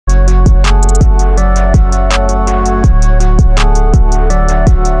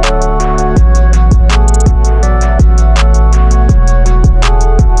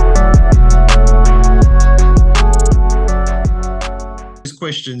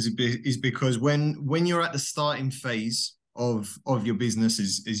questions is because when you're at the starting phase of your business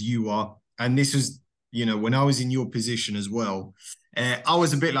as you are, and this was, when I was in your position as well, I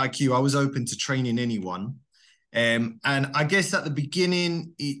was a bit like you. I was open to training anyone. And I guess at the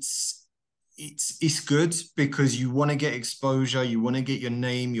beginning, it's good because you want to get exposure, you want to get your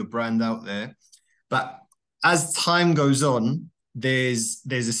name, your brand out there. But as time goes on, there's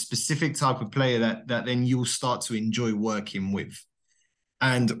a specific type of player that then you'll start to enjoy working with.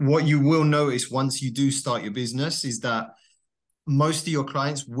 And what you will notice once you do start your business is that most of your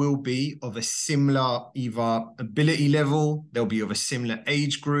clients will be of a similar either ability level, they'll be of a similar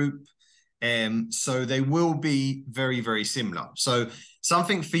age group. So they will be very, very similar. So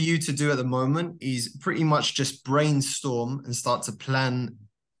something for you to do at the moment is pretty much just brainstorm and start to plan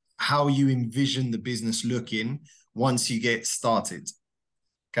how you envision the business looking once you get started.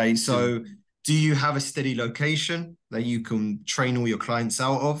 Okay, so do you have a steady location that you can train all your clients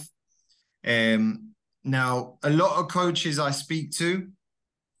out of? Now, a lot of coaches I speak to,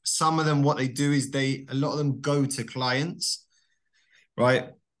 some of them, what they do is a lot of them go to clients, right?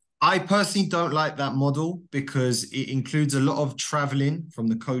 I personally don't like that model because it includes a lot of traveling from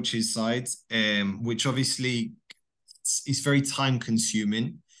the coach's side, which obviously is very time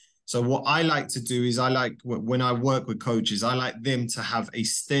consuming. So what I like to do is when I work with coaches, I like them to have a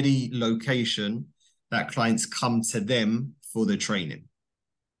steady location that clients come to them for the training.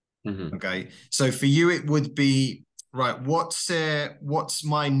 Mm-hmm. Okay. So for you, it would be, right, what's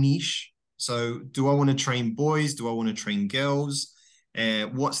my niche? So do I want to train boys? Do I want to train girls?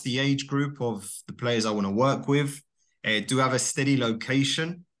 What's the age group of the players I want to work with? Do I have a steady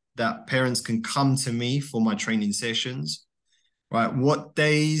location that parents can come to me for my training sessions? Right, what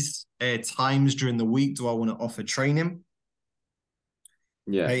days, times during the week do I want to offer training?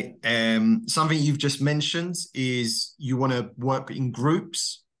 Yeah. Okay. Something you've just mentioned is you want to work in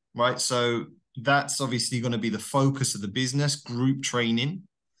groups, right? So that's obviously going to be the focus of the business, group training.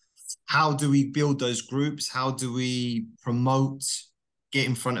 How do we build those groups? How do we promote, get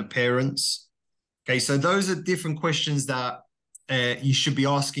in front of parents? Okay, so those are different questions that you should be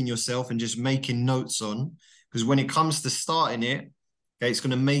asking yourself and just making notes on. Because when it comes to starting it, okay, it's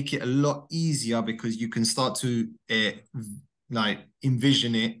going to make it a lot easier because you can start to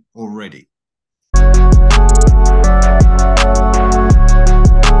envision it already.